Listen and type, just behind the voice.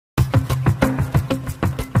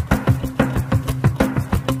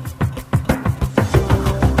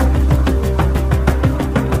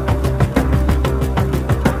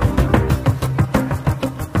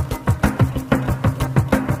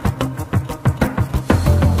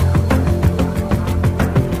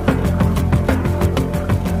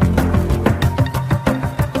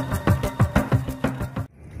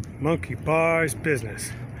Monkey Bars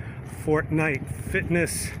Business, Fortnite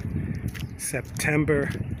Fitness, September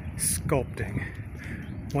Sculpting.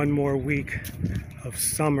 One more week of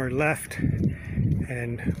summer left,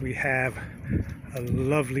 and we have a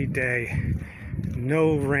lovely day.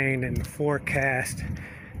 No rain in the forecast,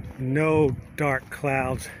 no dark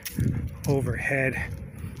clouds overhead,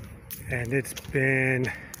 and it's been,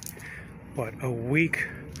 what, a week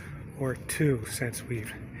or two since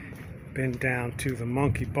we've been down to the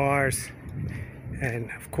monkey bars.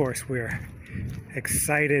 And of course we're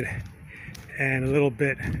excited and a little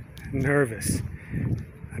bit nervous.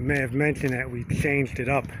 I may have mentioned that we changed it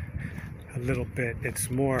up a little bit. It's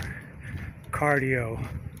more cardio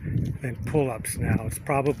than pull-ups now. It's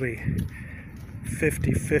probably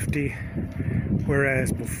 50-50,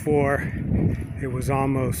 whereas before it was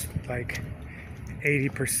almost like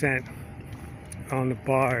 80% on the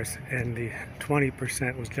bars and the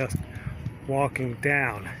 20% was just walking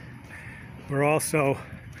down. We're also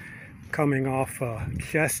coming off a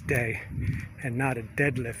chest day and not a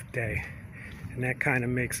deadlift day, and that kind of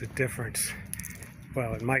makes a difference.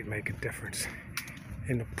 Well, it might make a difference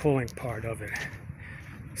in the pulling part of it.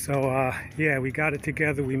 So yeah, we got it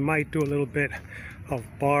together. We might do a little bit of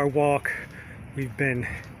bar walk. We've been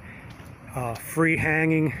free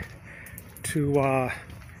hanging to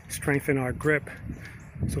strengthen our grip,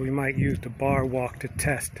 so we might use the bar walk to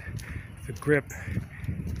test the grip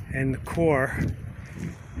and the core.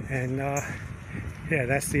 And yeah,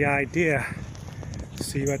 that's the idea.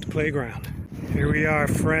 See you at the playground. Here we are,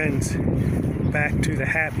 friends, back to the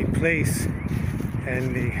happy place,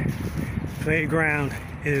 and the playground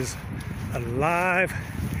is alive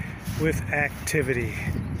with activity.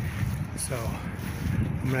 So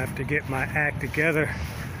I'm gonna have to get my act together.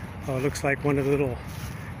 Oh, it looks like one of the little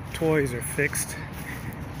toys are fixed.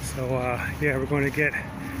 So yeah, we're going to get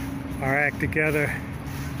our act together,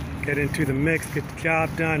 get into the mix, get the job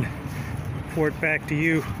done, report back to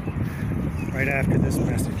you right after this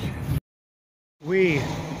message. We,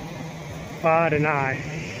 Bod and I,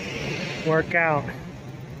 work out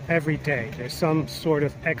every day. There's some sort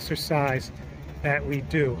of exercise that we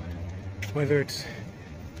do, whether it's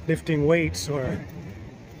lifting weights or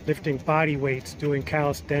lifting body weights, doing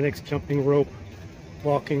calisthenics, jumping rope,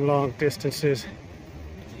 walking long distances.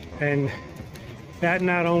 And that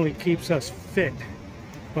not only keeps us fit,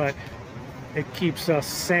 but it keeps us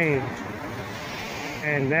sane.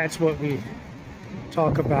 And that's what we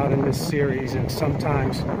talk about in this series, and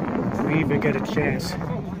sometimes we even get a chance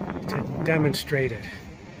to demonstrate it.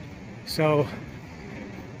 So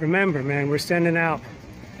remember, man, we're sending out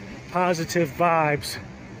positive vibes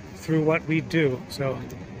through what we do. So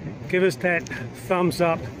give us that thumbs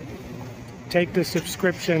up, take the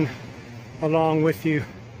subscription along with you,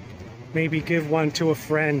 maybe give one to a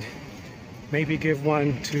friend, maybe give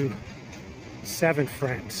one to 7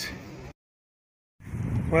 friends.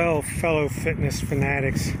 Well, fellow fitness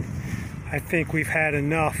fanatics, I think we've had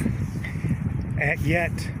enough.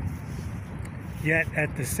 Yet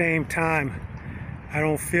at the same time, I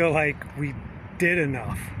don't feel like we did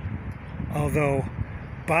enough, although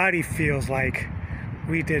body feels like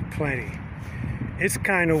we did plenty. It's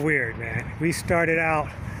kind of weird, man. We started out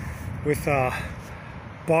with a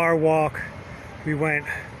bar walk. We went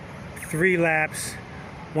 3 laps,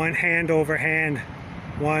 1 hand over hand,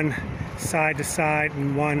 1 side to side,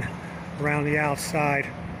 and 1 around the outside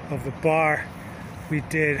of the bar. We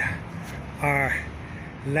did our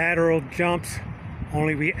lateral jumps,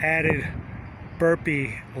 only we added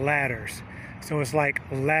burpee ladders. So it's like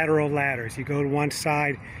lateral ladders. You go to one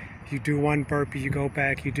side, you do 1 burpee, you go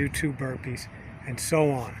back, you do 2 burpees, and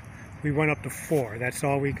so on. We went up to 4. That's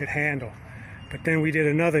all we could handle. But then we did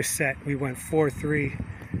another set. We went 4-3,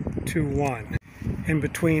 2-1. In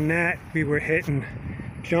between that, we were hitting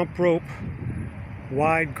jump rope,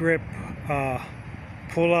 wide grip,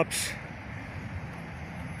 pull-ups,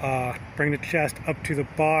 bring the chest up to the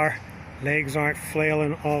bar, legs aren't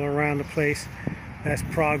flailing all around the place. That's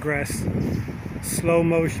progress. Slow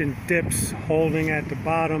motion dips, holding at the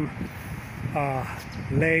bottom,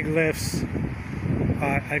 leg lifts.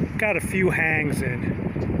 I got a few hangs in.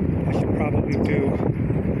 I should probably do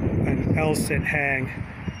an L-sit hang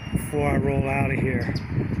before I roll out of here.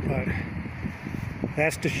 But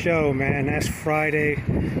that's the show, man. That's Friday.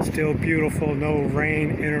 Still beautiful. No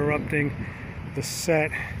rain interrupting the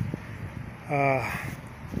set.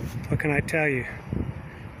 What can I tell you?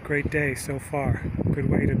 Great day so far. Good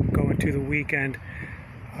way to go into the weekend.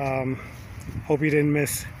 Hope you didn't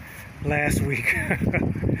miss last week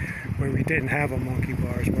where we didn't have a monkey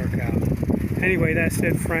bars workout. Anyway, that's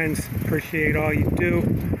it, friends. Appreciate all you do.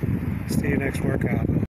 See you next workout.